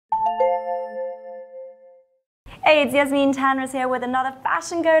Hey, it's Yasmin Tanras here with another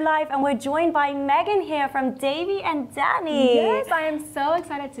Fashion Go Live, and we're joined by Megan here from Davi Dani. Yes, I am so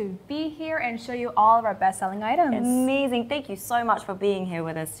excited to be here and show you all of our best-selling items. Amazing. Thank you so much for being here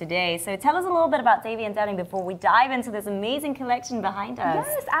with us today. So tell us a little bit about Davi Dani before we dive into this amazing collection behind us.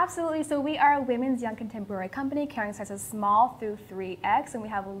 Yes, absolutely. So we are a women's young contemporary company carrying sizes small through 3X, and we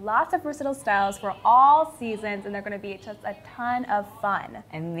have lots of versatile styles for all seasons, and they're going to be just a ton of fun.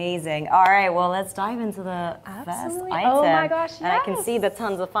 Amazing. All right, well, let's dive into the first item. Oh my gosh, yes. And I can see the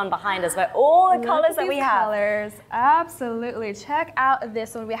tons of fun behind us, but all the colors that we have. Colors, absolutely. Check out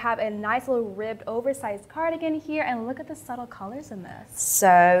this one. We have a nice little ribbed, oversized cardigan here, and look at the subtle colors in this.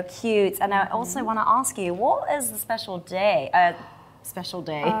 So cute. And I also want to ask you, what is the special day? Special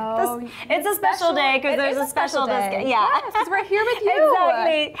day. Oh, it's a special day because there's a special discount. Yeah, because we're here with you.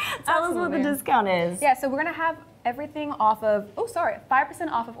 Exactly. Tell us what the discount is. Yeah, so we're going to have everything off of, 5%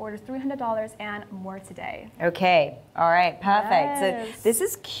 off of orders $300 and more today. Okay, all right, perfect. Yes. So this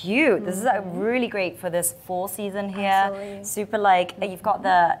is cute. This is really great for this fall season here. Absolutely. Super like, you've got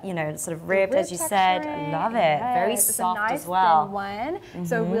the, you know, sort of ribbed, as you said. I love it. Yes. Very it's soft a nice, as well. Thin one.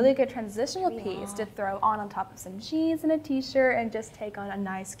 So really good transitional piece to throw on top of some jeans and a t-shirt and just take on a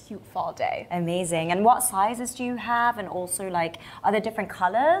nice, cute fall day. Amazing. And what sizes do you have? And also, like, are there different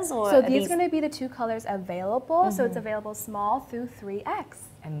colors? Or so these are going to be the two colors available. So it's available small through 3X.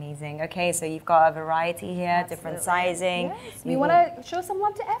 Amazing. Okay, so you've got a variety here, different sizing. Yes, we want to show some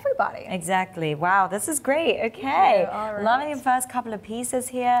love to everybody. Exactly. Wow, this is great. Okay. All right. Loving the first couple of pieces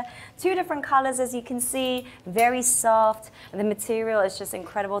here. Two different colors, as you can see. Very soft. The material is just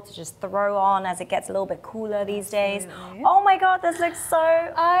incredible to just throw on as it gets a little bit cooler these days. Oh my God, this looks so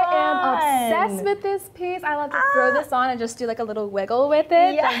I am obsessed with this piece. I love to throw this on and just do like a little wiggle with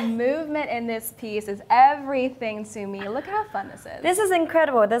it. The movement in this piece is everything to me. Look how fun this is. This is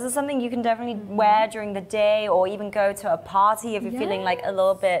incredible. This is something you can definitely wear during the day or even go to a party if you're feeling like a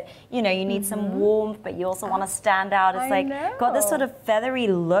little bit, you know, you need some warmth, but you also want to stand out. It's like got this sort of feathery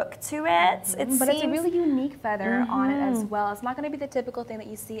look to it. But it's a really unique feather on it as well. It's not going to be the typical thing that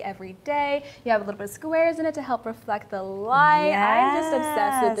you see every day. You have a little bit of squares in it to help reflect the light. I'm just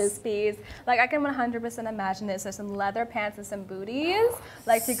obsessed with this piece. Like I can 100% imagine this. There's some leather pants and some booties.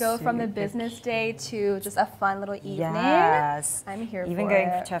 Like to go from the business day to just a fun little evening. Yes. I'm here even for going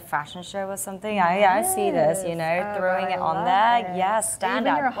to a fashion show or something. I see this, you know, throwing it on there. Yes, stand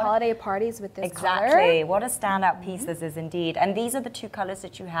out. Even your holiday parties with this Exactly. color. What a standout piece this is indeed. And these are the two colors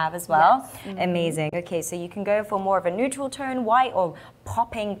that you have as well. Amazing. Okay, so you can go for more of a neutral tone, white or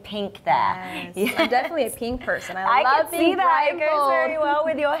popping pink there. Yes. I'm definitely a pink person. I love can see that. It goes very well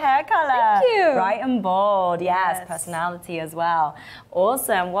with your hair color. Thank you. Bright and bold. Yes, personality as well.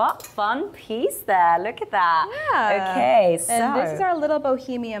 Awesome. What fun piece there. Look at that. Yeah. Okay, so. And this is our little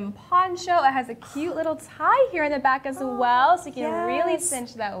bohemian poncho. It has a cute little tie here in the back as well, so you can really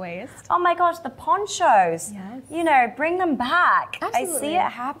cinch that waist. Oh my gosh, the ponchos. Yes. You know, bring them back. Absolutely. I see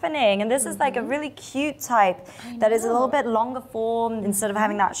it happening. And this is like a really cute type that is a little bit longer form instead of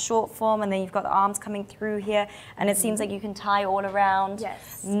having that short form, and then you've got the arms coming through here, and it seems like you can tie all around.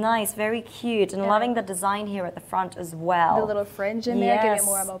 Yes. Nice, very cute, and loving the design here at the front as well. The little fringe in there, give it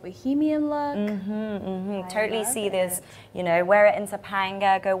more of a bohemian look. Totally see this, you know, wear it into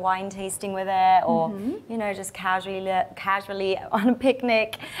Panga, go wine tasting with it, or, you know, just casually on a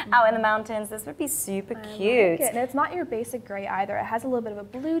picnic out in the mountains. This would be super cute. Like it. And it's not your basic gray either. It has a little bit of a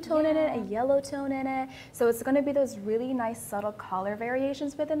blue tone in it, a yellow tone in it. So it's going to be those really nice subtle color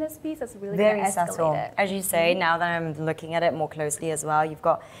variations within this piece. That's really very escalate subtle. it. As you say, now that I'm looking at it more closely as well, you've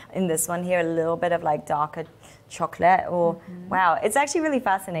got in this one here a little bit of like darker chocolate or wow, it's actually really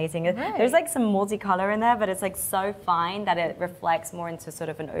fascinating. There's like some multicolor in there, but it's like so fine that it reflects more into sort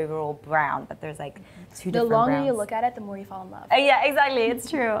of an overall brown, but there's like two different The longer browns. you look at it, the more you fall in love. Yeah, exactly, it's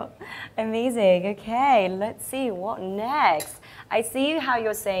true. Amazing. Okay, let's see what next. I see how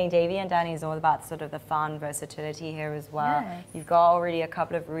you're saying Davi Dani is all about sort of the fun versatility here as well. Yes. You've got already a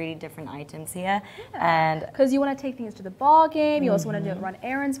couple of really different items here, and because you want to take things to the ball game, you also want to run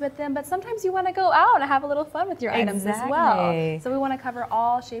errands with them, but sometimes you want to go out and have a little fun with your items as well. So we want to cover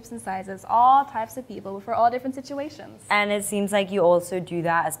all shapes and sizes, all types of people for all different situations. And it seems like you also do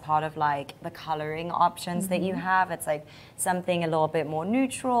that as part of like the coloring options that you have. It's like something a little bit more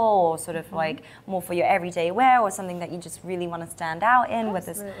neutral or sort of like more for your everyday wear, or something that you just really want to stand out in with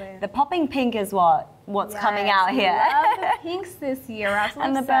this. The popping pink is what what's coming out here. Love the pinks this year. We're absolutely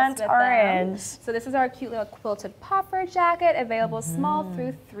And the burnt orange. So this is our cute little quilted puffer jacket, available small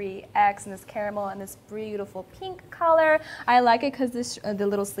through 3X in this caramel and this beautiful pink color. I like it because the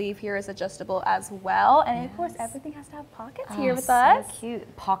little sleeve here is adjustable as well. And of course, everything has to have pockets here with us. So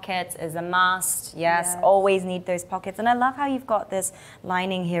cute. Pockets is a must. Yes, always need those pockets. And I love how you've got this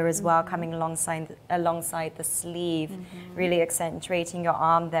lining here as well, coming alongside the sleeve, really accentuating your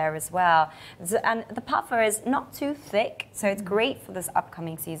arm there as well. And the puffer is not too thick, so it's great for this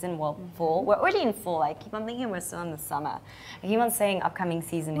upcoming season. Well, fall. We're already in fall. I keep on thinking we're still in the summer. I keep on saying upcoming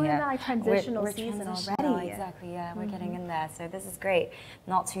season here. We're in that transitional season already. Exactly, yeah, we're getting in there. So this is great.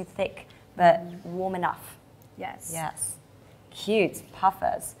 Not too thick, but warm enough. Yes. Yes. Cute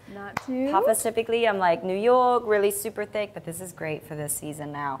puffers. Not too. Puffers typically, I'm like New York, really super thick, but this is great for this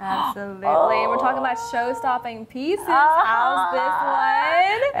season now. Absolutely. We're talking about show-stopping pieces. How's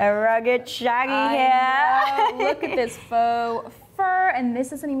this one? A rugged shaggy hair. Look at this faux fur, and this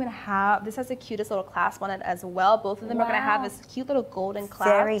doesn't even have, this has the cutest little clasp on it as well. Both of them are going to have this cute little golden clasp.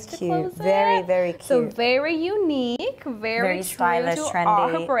 Very cute. Very, very cute. So very unique, very stylish, true to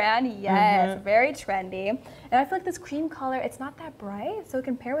trendy. our brand. Yes, very trendy. And I feel like this cream color, it's not that bright, so it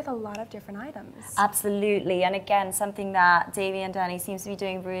can pair with a lot of different items. Absolutely. And again, something that Davi and Dani seems to be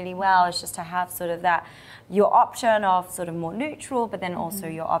doing really well is just to have sort of that, your option of sort of more neutral, but then also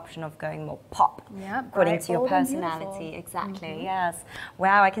your option of going more pop, according to your personality. Exactly, yes.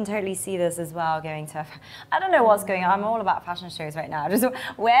 Wow, I can totally see this as well going to, I don't know what's going on. I'm all about fashion shows right now. Just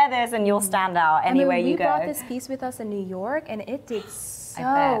wear this and you'll stand out anywhere you go. We brought this piece with us in New York and it did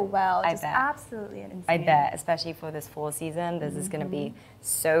so well. Just absolutely insane. I bet, especially for this fall season, this is going to be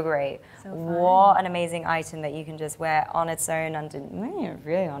so great. What an amazing item that you can just wear on its own,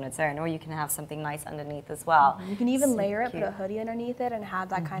 really on its own, or you can have something nice underneath as well. You can even layer it, put a hoodie underneath it, and have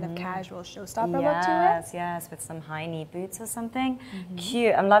that kind of casual showstopper look to it. Yes, yes, with some high-knee boots or something.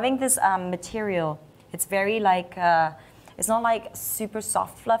 Cute. I'm loving this material. It's very like, it's not like super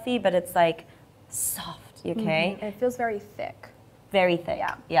soft fluffy, but it's like soft, okay? And it feels very thick. Very thick,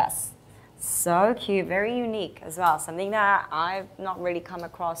 yes. So cute, very unique as well. Something that I've not really come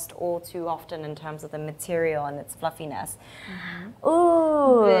across all too often in terms of the material and its fluffiness.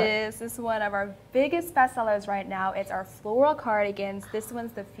 Ooh. This is one of our biggest bestsellers right now. It's our floral cardigans. This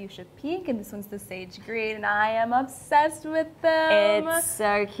one's the fuchsia pink and this one's the sage green, and I am obsessed with them. It's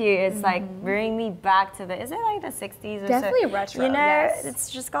so cute. It's like bringing me back to the, is it like the 60s or Definitely so? retro, You know,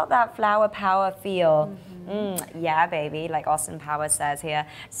 it's just got that flower power feel. Yeah, baby, like Austin Power says here.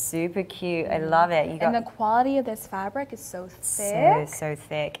 Super cute. I love it. And the quality of this fabric is so thick. So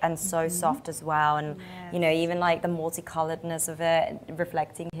thick and so soft as well. And, you know, even like the multicoloredness of it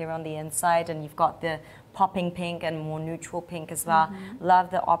reflecting here on the inside. And you've got the popping pink and more neutral pink as well.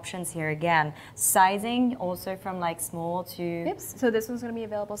 Love the options here again. Sizing also from like small to... Yep, so this one's going to be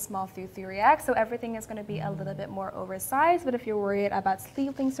available small through 3X, so everything is going to be a little bit more oversized, but if you're worried about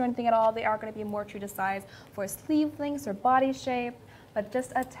sleeve lengths or anything at all, they are going to be more true to size for sleeve lengths or body shape. But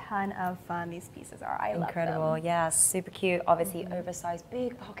just a ton of fun these pieces are. I love them. Incredible, yes, super cute. Obviously oversized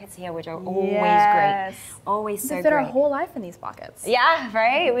big pockets here, which are always great. Always so great. We fit our whole life in these pockets. Yeah,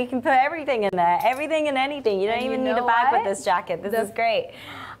 right? We can put everything in there, everything and anything. You don't even need a bag with this jacket. This is great.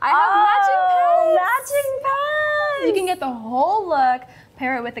 I have matching pants! You can get the whole look,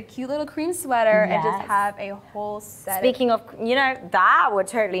 pair it with a cute little cream sweater, and just have a whole set. Speaking of, you know, that would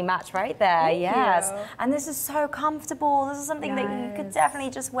totally match right there. Thank you. And this is so comfortable. This is something that you could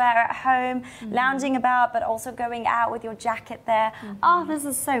definitely just wear at home, lounging about, but also going out with your jacket there. Oh, this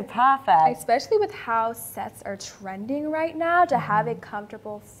is so perfect. Especially with how sets are trending right now, to have a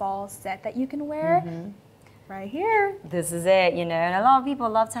comfortable fall set that you can wear. Right here. This is it, you know, and a lot of people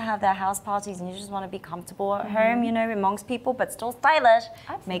love to have their house parties and you just want to be comfortable at home, you know, amongst people, but still stylish.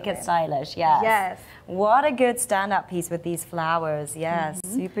 Make it stylish, yes. What a good stand-up piece with these flowers,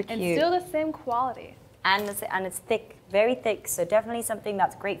 super cute. And still the same quality. And it's thick, very thick, so definitely something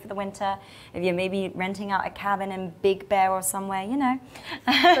that's great for the winter. If you're maybe renting out a cabin in Big Bear or somewhere, you know.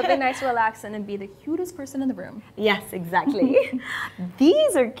 Something nice to relax in and be the cutest person in the room. Yes, exactly.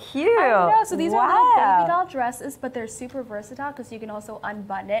 These are cute. I know, so these are little baby doll dresses, but they're super versatile because you can also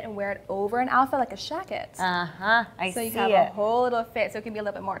unbutton it and wear it over an outfit like a jacket. I see it. So you have a whole little fit, so it can be a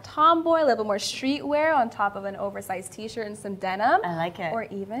little bit more tomboy, a little bit more streetwear on top of an oversized t-shirt and some denim. I like it. Or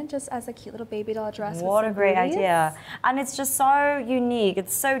even just as a cute little baby doll dress. What a great idea. And it's just so unique.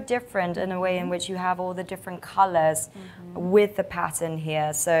 It's so different in a way in which you have all the different colors with the pattern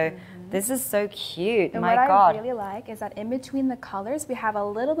here. So This is so cute. And My what God. I really like is that in between the colors, we have a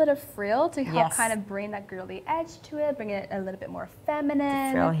little bit of frill to help kind of bring that girly edge to it, bring it a little bit more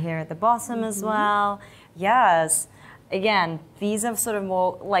feminine. The frill here at the bottom as well. Yes. Again, these are sort of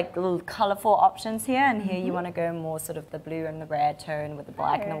more like little colorful options here, and here you want to go more sort of the blue and the red tone with the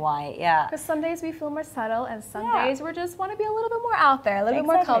black and the white. Yeah. Because some days we feel more subtle, and some days we just want to be a little bit more out there, a little bit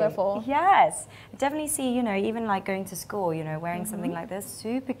more colorful. Yes. I definitely see, you know, even like going to school, you know, wearing something like this,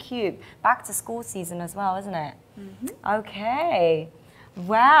 super cute. Back to school season as well, isn't it? Okay.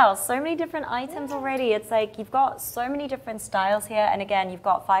 Wow, so many different items already. It's like you've got so many different styles here, and again, you've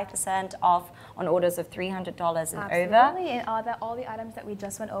got 5% off on orders of $300 and over. Absolutely, and all the items that we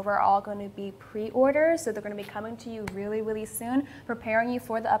just went over are all going to be pre-orders, so they're going to be coming to you really, really soon, preparing you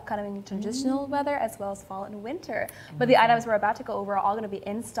for the upcoming traditional weather as well as fall and winter. But the items we're about to go over are all going to be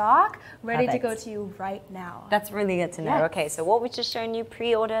in stock, ready to go to you right now. That's really good to know. Okay, so what we've just shown you,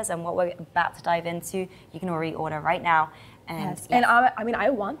 pre-orders, and what we're about to dive into, you can already order right now. And I mean, I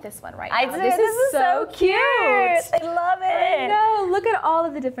want this one right now. I do. This is so cute. I love it. I know. Look at all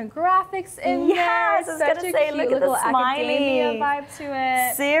of the different graphics in there. Yes, I was going to say, look at the smiley vibe to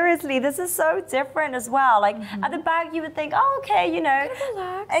it. Seriously, this is so different as well. Like at the back, you would think, oh, okay, you know.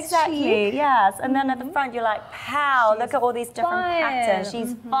 Relax, exactly, chic. Yes. And then at the front, you're like, pow, look at all these different patterns.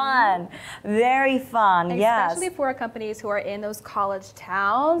 She's fun. Very fun, Especially for companies who are in those college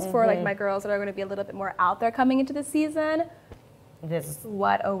towns, for like my girls that are going to be a little bit more out there coming into the season.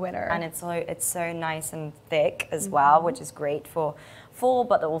 What a winner. And it's so nice and thick as well, which is great for fall,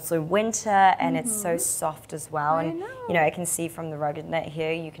 but also winter, and it's so soft as well. And you know, I can see from the rugged net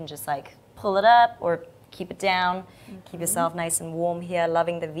here, you can just like pull it up or keep it down, keep yourself nice and warm here.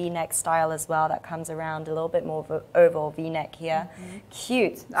 Loving the V-neck style as well, that comes around a little bit more of an oval V-neck here.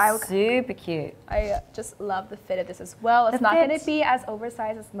 Cute, super cute. I just love the fit of this as well. It's not going to be as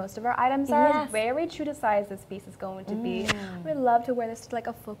oversized as most of our items are. It's very true to size this piece is going to be. We'd love to wear this to like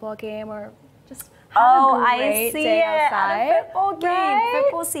a football game or just have a great day outside. At a football game.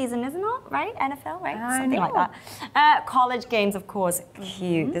 Football season, isn't it? Right? NFL, right? Something like that. College games, of course,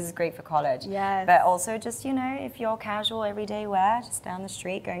 cute. This is great for college. Yes. But also just, you know, if you're casual everyday wear, just down the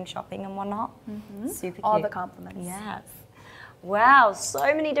street, going shopping and whatnot. Super cute. All the compliments. Yes. Wow,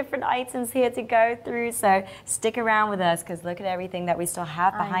 so many different items here to go through, so stick around with us because look at everything that we still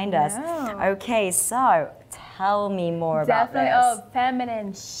have behind us. Okay, so tell me more about this. Oh,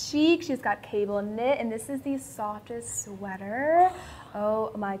 feminine chic. She's got cable knit, and this is the softest sweater.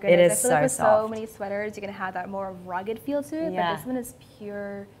 Oh my goodness. It is I feel like with soft. so many sweaters, you're going to have that more rugged feel to it, but this one is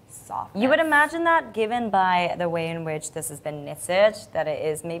pure softness. You would imagine that given by the way in which this has been knitted, that it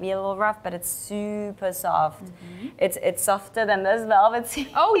is maybe a little rough, but it's super soft. It's softer than this velvety.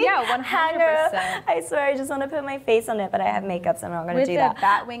 Oh yeah, 100%. I swear, I just want to put my face on it, but I have makeup, so I'm not going to do that. With the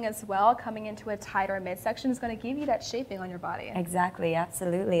bat wing as well, coming into a tighter midsection is going to give you that shaping on your body. Exactly,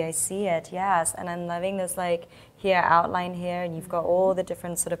 absolutely. I see it, yes. And I'm loving this like here outline here, and you've got all the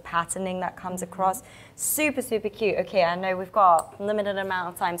different sort of patterning that comes across. Super, super cute. Okay, I know we've got a limited amount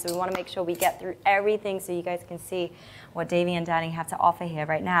of time, so we want to make sure we get through everything so you guys can see what Davi and Dani have to offer here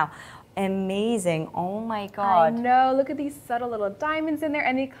right now. Amazing. Oh my God. I know. Look at these subtle little diamonds in there,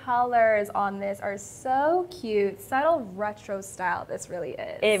 and the colors on this are so cute. Subtle retro style this really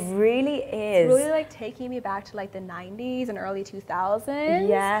is. It really is. It's really like taking me back to like the 90s and early 2000s.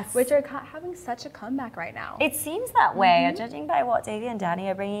 Yes. Which are having such a comeback right now. It seems that way, judging by what Davi and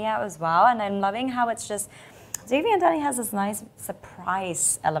Dani are bringing out as well. And I'm loving how it's just, Davi and Dani has this nice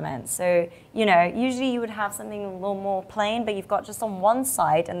surprise element. So, you know, usually you would have something a little more plain, but you've got just on one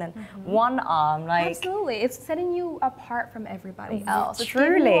side and then one arm. Like, absolutely. It's setting you apart from everybody else. Truly.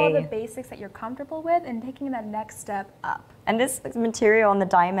 It's giving you all the basics that you're comfortable with and taking that next step up. And this material on the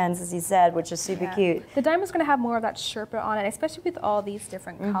diamonds, as you said, which is super cute. The diamond's going to have more of that Sherpa on it, especially with all these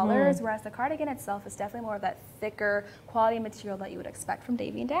different colors, whereas the cardigan itself is definitely more of that thicker quality material that you would expect from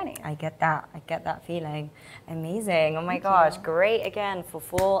Davi and Dani. I get that. I get that feeling. Amazing. Oh my gosh. Great again for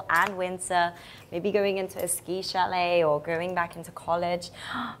fall and winter. Maybe going into a ski chalet or going back into college.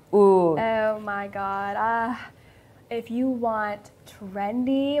 Ooh. Oh my God. If you want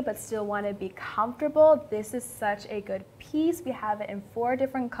trendy but still want to be comfortable, this is such a good piece. We have it in 4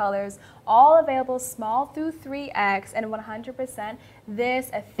 different colors, all available small through 3X, and 100% this,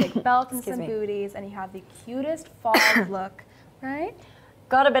 a thick belt and some booties, and you have the cutest fall look, right?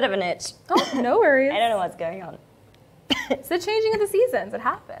 Got a bit of an itch. Oh, no worries. I don't know what's going on. It's the changing of the seasons. It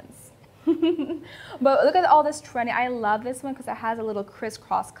happens. But look at all this trending. I love this one because it has a little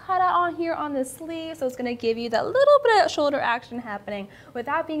crisscross cutout on here on the sleeve, so it's going to give you that little bit of shoulder action happening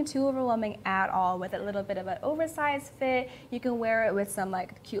without being too overwhelming at all. With a little bit of an oversized fit, you can wear it with some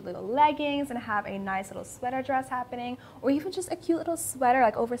like cute little leggings and have a nice little sweater dress happening, or even just a cute little sweater,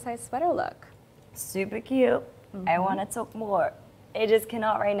 like oversized sweater look. Super cute. I want to talk more. I just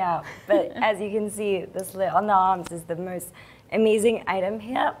cannot right now. But as you can see, this slit on the arms is the most amazing item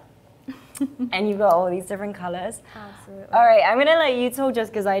here. And you've got all these different colors. Absolutely. All right, I'm gonna let you talk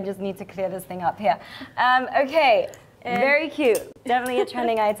just because I just need to clear this thing up here. Okay, very cute. Definitely a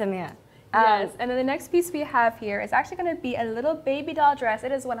trending item here. Yes, and then the next piece we have here is actually going to be a little baby doll dress.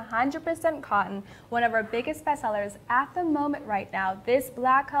 It is 100% cotton, one of our biggest bestsellers at the moment right now. This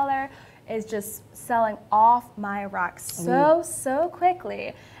black color is just selling off my rack so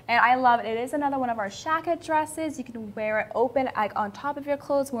quickly. And I love it. It is another one of our shacket dresses. You can wear it open, like on top of your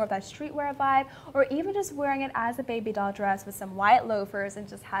clothes, more of that streetwear vibe, or even just wearing it as a baby doll dress with some white loafers and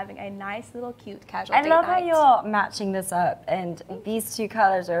just having a nice little cute casual date night. I love how you're matching this up, and these two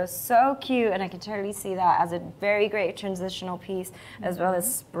colors are so cute, and I can totally see that as a very great transitional piece, as well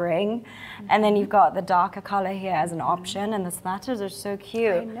as spring. And then you've got the darker color here as an option, and the splatters are so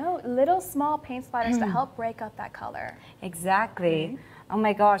cute. I know, little small paint splatters to help break up that color. Exactly. Oh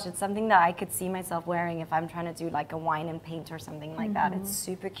my gosh, it's something that I could see myself wearing if I'm trying to do like a wine and paint or something like that. It's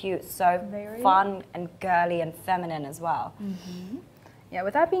super cute, so fun and girly and feminine as well. Yeah,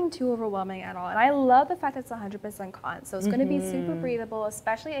 without being too overwhelming at all. And I love the fact that it's 100% cotton. So it's going to be super breathable,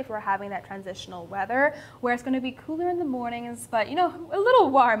 especially if we're having that transitional weather where it's going to be cooler in the mornings, but you know, a little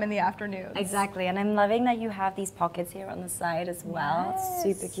warm in the afternoons. Exactly, and I'm loving that you have these pockets here on the side as well. It's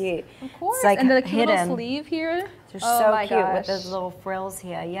super cute. Of course, it's like and the cute little sleeve here. They're so cute with those little frills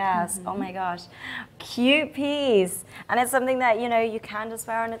here. Yes. Oh my gosh. Cute piece. And it's something that, you know, you can just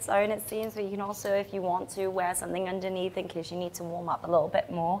wear on its own, it seems, but you can also, if you want to, wear something underneath in case you need to warm up a little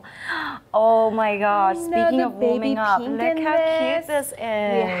bit more. Oh my gosh. Speaking of warming up, look how cute this is.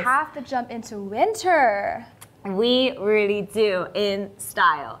 We have to jump into winter. We really do, in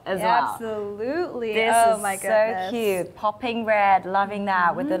style as well. Absolutely. This is so cute. Popping red, loving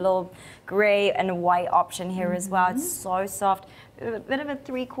that, with a little gray and white option here as well. It's so soft. A bit of a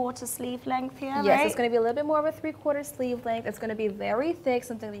 3/4 sleeve length here, yes, right? It's going to be a little bit more of a 3/4 sleeve length. It's going to be very thick,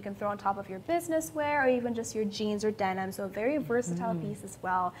 something that you can throw on top of your business wear or even just your jeans or denim. So a very versatile piece as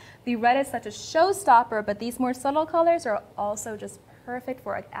well. The red is such a showstopper, but these more subtle colors are also just perfect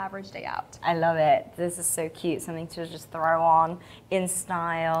for an average day out. I love it. This is so cute. Something to just throw on in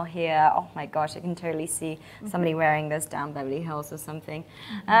style here. Oh my gosh, I can totally see somebody wearing this down Beverly Hills or something.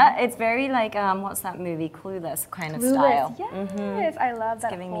 It's very like, what's that movie? Clueless kind of style. Yes, I love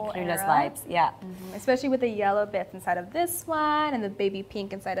that. It's giving me Clueless era. vibes. Yeah. Especially with the yellow bits inside of this one and the baby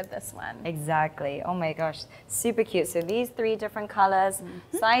pink inside of this one. Exactly. Oh my gosh, super cute. So these 3 different colors,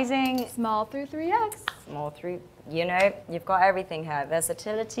 sizing small through 3X. Small through, you know, you've got everything here.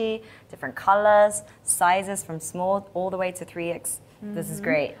 Versatility, different colors, sizes from small all the way to 3X. This is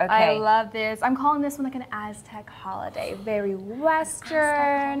great. Okay. I love this. I'm calling this one like an Aztec holiday. Very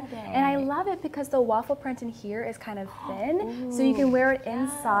Western. And I love it because the waffle print in here is kind of thin. So you can wear it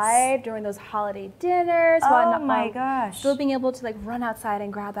inside during those holiday dinners. Oh my gosh. Still being able to like run outside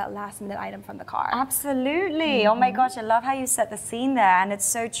and grab that last minute item from the car. Absolutely. Oh my gosh, I love how you set the scene there. And it's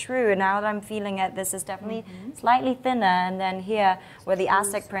so true. Now that I'm feeling it, this is definitely slightly thinner. And then here where the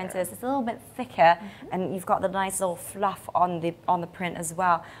Aztec print is, it's a little bit thicker. And you've got the nice little fluff on the print as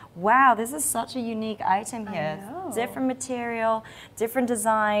well. Wow, this is such a unique item here. Different material, different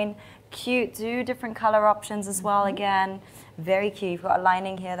design, cute, 2 different color options as well again. Very cute. You've got a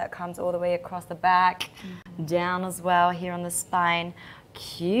lining here that comes all the way across the back, down as well here on the spine.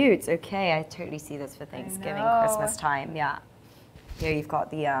 Cute. Okay, I totally see this for Thanksgiving, Christmas time. Yeah. Here you've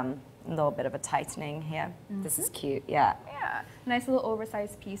got the little bit of a tightening here. This is cute. Yeah. Yeah. Nice little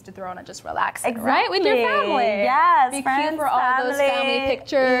oversized piece to throw on and just relax in, right? With your family. Yes. Be cute for all those family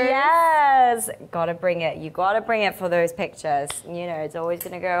pictures. Yes. Gotta bring it. You gotta bring it for those pictures. You know, it's always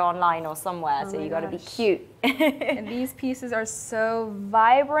gonna go online or somewhere, so you gotta be cute. And these pieces are so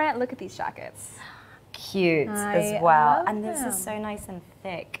vibrant. Look at these jackets. Cute as well. And this is so nice and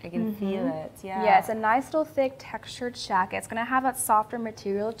thick. I can feel it. Yeah. Yeah, it's a nice little thick textured jacket. It's gonna have that softer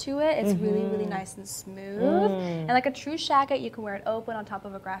material to it. It's really, really nice and smooth. And like a true jacket, you can wear it open on top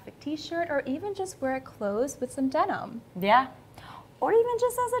of a graphic t-shirt or even just wear it closed with some denim. Yeah. Or even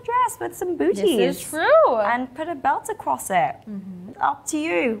just as a dress with some booties. This is true. And put a belt across it. up to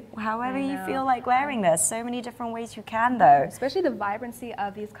you, however you feel like wearing this. So many different ways you can though. Especially the vibrancy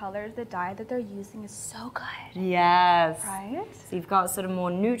of these colors, the dye that they're using is so good. Yes. Right? So you've got sort of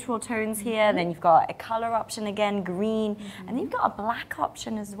more neutral tones here, then you've got a color option again, green, and then you've got a black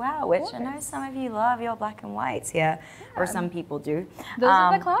option as well, which I know some of you love your black and whites here, or some people do. Those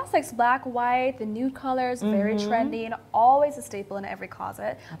are the classics, black, white, the nude colors, very trendy, and always a staple in every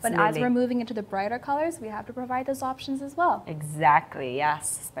closet. But as we're moving into the brighter colors, we have to provide those options as well. Exactly,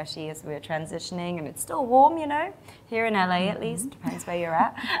 yes, especially as we're transitioning and it's still warm, you know, here in LA at least, depends where you're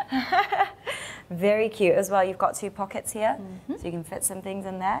at. Very cute as well. You've got 2 pockets here, so you can fit some things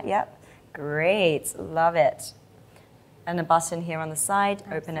in there. Yep, great, love it. And a button here on the side,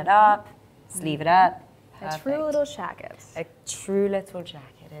 open it up, sleeve it up. Perfect. A true little jacket. A true little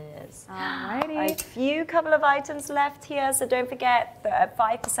jacket it is. Alrighty. A few couple of items left here, so don't forget the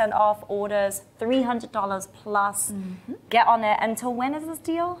 5% off orders, $300 plus. Get on it. Until when is this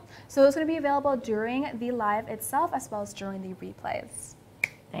deal? So it's going to be available during the live itself as well as during the replays.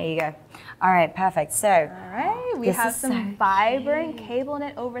 There you go. All right, perfect. So, all right, we have some vibrant cable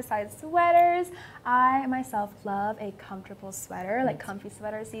knit oversized sweaters. I myself love a comfortable sweater, like comfy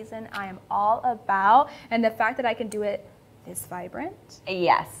sweater season. I am all about, and the fact that I can do it this vibrant.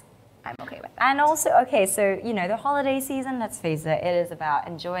 Yes. I'm okay with that. And also, okay, so, you know, the holiday season, let's face it, it is about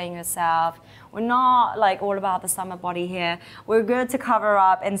enjoying yourself. We're not like all about the summer body here. We're good to cover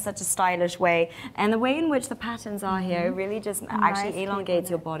up in such a stylish way. And the way in which the patterns are here really just actually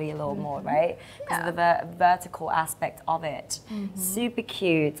elongates your body a little more, right? Because of the vertical aspect of it. Super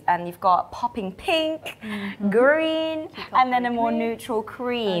cute. And you've got popping pink, green, and then a more neutral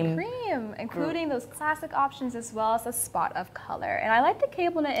cream. Cream, including those classic options as well as a spot of color. And I like the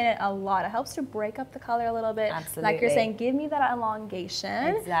cable knit in it a lot. It helps to break up the color a little bit. Absolutely. Like you're saying, give me that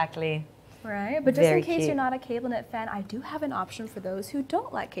elongation. Exactly. Right, but just Very in case cute. you're not a cable knit fan, I do have an option for those who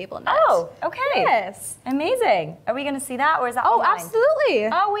don't like cable knit. Oh, okay. Yes. Amazing. Are we going to see that, or is that Oh, online? absolutely.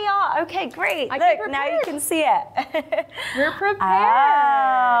 Oh, we are. Okay, great. I Look, came now you prepared. can see it. We're prepared.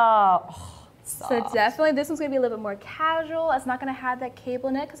 Oh. So definitely this one's going to be a little bit more casual. It's not going to have that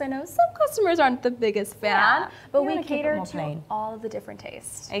cable knit because I know some customers aren't the biggest fan, but You we wanna keep it cater more to plain. all of the different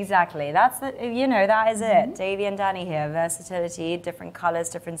tastes. Exactly. That's the, you know, that is it. Davi and Dani here. Versatility, different colors,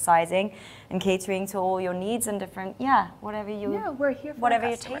 different sizing, and catering to all your needs and different, whatever you, We're here for whatever our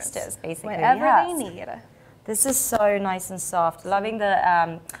your customers. taste is, basically. Whatever Yes. they need. This is so nice and soft. Loving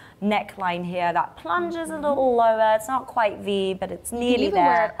the neckline here that plunges a little lower. It's not quite V, but it's You nearly can even there.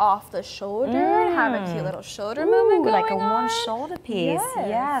 wear it off the shoulder and have a cute little shoulder movement going like a on. one shoulder piece.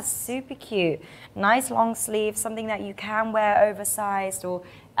 Yes, super cute. Nice long sleeve, something that you can wear oversized or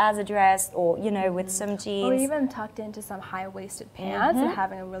as a dress, or you know, with some jeans. Or even tucked into some high-waisted pants and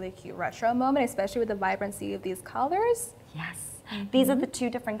having a really cute retro moment, especially with the vibrancy of these colors. Yes. These are the 2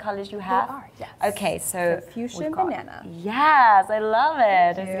 different colors you have? They are, yes. Okay, so fuchsia we've and got- banana. Yes, I love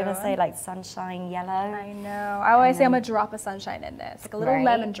it. I was you. going to say like sunshine yellow. I know. I always say I'm a drop of sunshine in this, like a little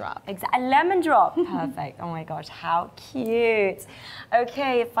lemon drop. Exactly, a lemon drop. Perfect. Oh my gosh, how cute.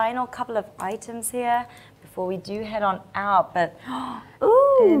 Okay, final couple of items here before we do head on out. But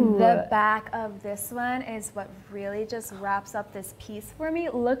ooh, And the back of this one is what really just wraps up this piece for me.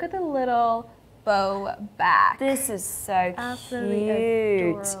 Look at the little bow back. this is so Absolutely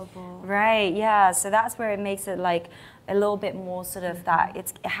cute. adorable. Right, yeah. So that's where it makes it like a little bit more sort of that.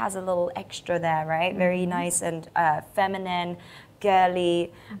 It has a little extra there, right? Very nice and feminine,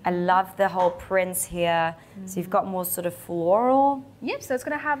 girly. I love the whole prints here. So you've got more sort of floral. Yep, so it's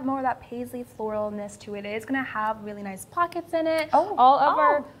going to have more of that paisley floralness to it. It's going to have really nice pockets in it. Oh, all of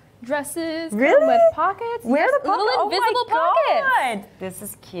our dresses Really? come with pockets. Where Yes, are the pockets? little invisible pockets. This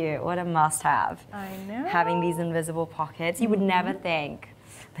is cute. What a must-have. I know. Having these invisible pockets. You would never think.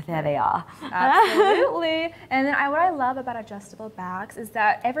 But there they are. Absolutely. And then what I love about adjustable bags is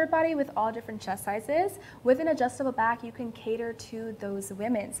that everybody with all different chest sizes, with an adjustable bag, you can cater to those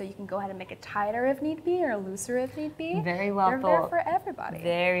women. So you can go ahead and make it tighter if need be or looser if need be. Very well They're thought. there for everybody.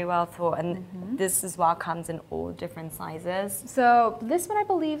 Very well thought. And this as well comes in all different sizes. So this one I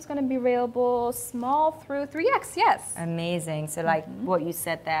believe is going to be available small through 3X, yes. Amazing. So like what you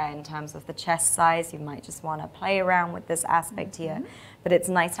said there in terms of the chest size, you might just want to play around with this aspect here. But it's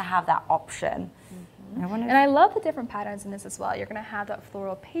nice to have that option. And I love the different patterns in this as well. You're going to have that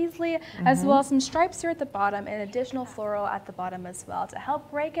floral paisley as well as some stripes here at the bottom and additional floral at the bottom as well to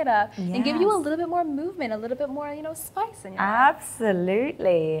help break it up and give you a little bit more movement, a little bit more, you know, spice in your life.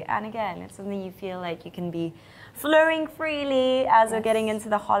 Absolutely. And again, it's something you feel like you can be flowing freely as we're getting into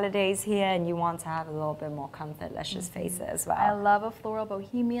the holidays here and you want to have a little bit more comfort. Let's just face it as well. I love a floral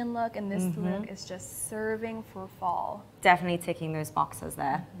bohemian look, and this look is just serving for fall. Definitely ticking those boxes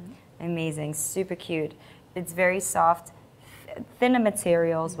there. Amazing, super cute. It's very soft, thinner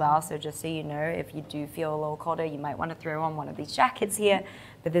material as well, so just so you know, if you do feel a little colder, you might want to throw on one of these jackets here.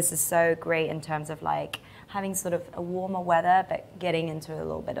 But this is so great in terms of like having sort of a warmer weather, but getting into a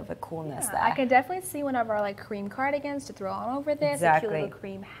little bit of a coolness there. I can definitely see one of our like cream cardigans to throw on over this, a cute little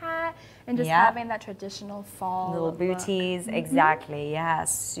cream hat, and just having that traditional fall little booties, exactly, yeah,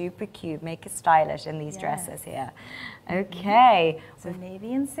 super cute. Make it stylish in these dresses here. Okay. So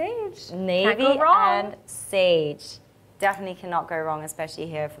navy and sage. Navy and sage. Definitely cannot go wrong, especially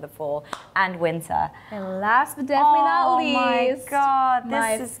here for the fall and winter. And last but definitely not least, my God,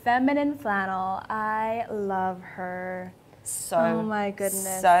 this is feminine flannel. I love her. Oh my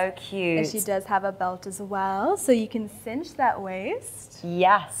goodness. So cute. And she does have a belt as well, so you can cinch that waist.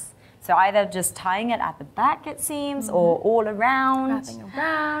 Yes. So either just tying it at the back, it seems, or all around. Wrapping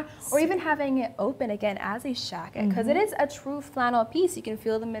around, or even having it open again as a jacket, because it is a true flannel piece. You can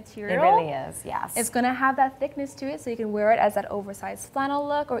feel the material. It really is, yes. It's going to have that thickness to it, so you can wear it as that oversized flannel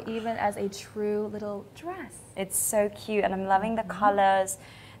look, or even as a true little dress. It's so cute, and I'm loving the colors.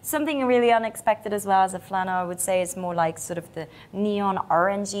 Something really unexpected as well as a flannel, I would say, is more like sort of the neon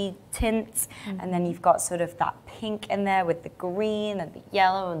orangey tints. And then you've got sort of that pink in there with the green and the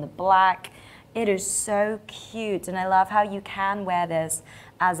yellow and the black. It is so cute. And I love how you can wear this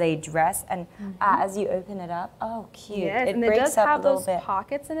as a dress. And as you open it up, oh, cute. Yes, it and breaks it does up have a little those bit.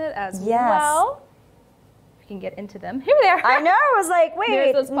 pockets in it as well. Can get into them. Here they are. I know. I was like, wait,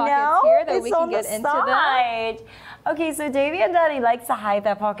 there's those pockets here that we can get into them. Okay, so Davi and Dani likes to hide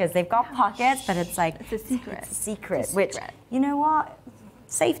their pockets. They've got pockets, but it's like it's a secret. It's a secret. Which, you know what?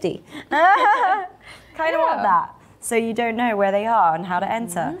 Safety. Kind of want that. So you don't know where they are and how to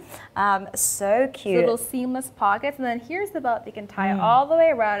enter. So cute. Little seamless pockets, and then here's the belt. You can tie it all the way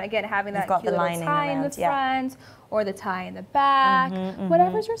around. Again, having that cute little tie in the front or the tie in the back,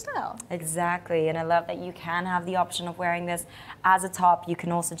 whatever's your style. Exactly, and I love that you can have the option of wearing this as a top. You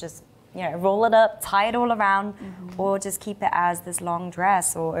can also just, you know, roll it up, tie it all around, or just keep it as this long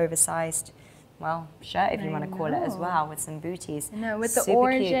dress or oversized, well, shirt if you want to call it as well, with some booties. No, with the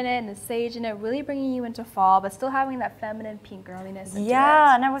orange in it and the sage in it, really bringing you into fall, but still having that feminine pink girliness into it.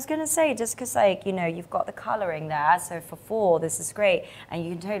 And I was going to say, just because, like, you know, you've got the coloring there, so for fall, this is great. And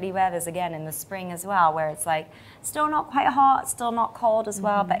you can totally wear this again in the spring as well, where it's like, still not quite hot, still not cold as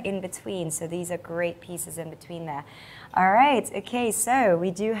well, but in between. So these are great pieces in between there. All right, okay, so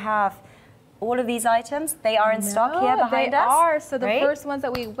we do have all of these items. They are in stock here behind us. They are. So the first ones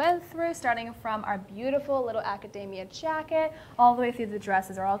that we went through, starting from our beautiful little academia jacket, all the way through the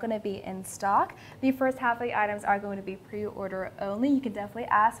dresses, are all going to be in stock. The first half of the items are going to be pre-order only. You can definitely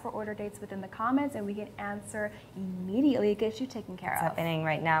ask for order dates within the comments, and we can answer immediately, get you taken care of. It's happening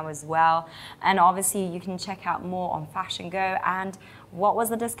right now as well. And obviously you can check out more on FashionGo. And what was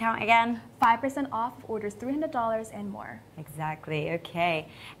the discount again? 5% off of orders $300 and more. Exactly. Okay.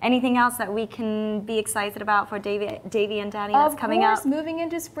 Anything else that we can be excited about for Davi and Dani that's coming up? Of course, moving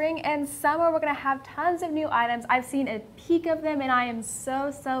into spring and summer, we're going to have tons of new items. I've seen a peek of them, and I am so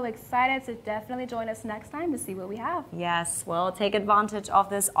excited. So definitely join us next time to see what we have. Yes. Well, take advantage of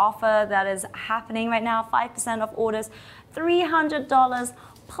this offer that is happening right now. 5% off orders, $300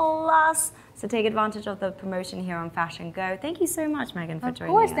 plus. So take advantage of the promotion here on FashionGo. Thank you so much, Megan, for joining us. Of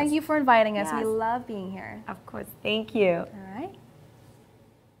course, thank you for inviting us. We love being here. Of course, thank you. All right.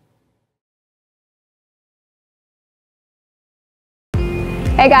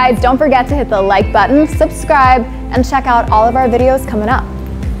 Hey guys, don't forget to hit the like button, subscribe, and check out all of our videos coming up.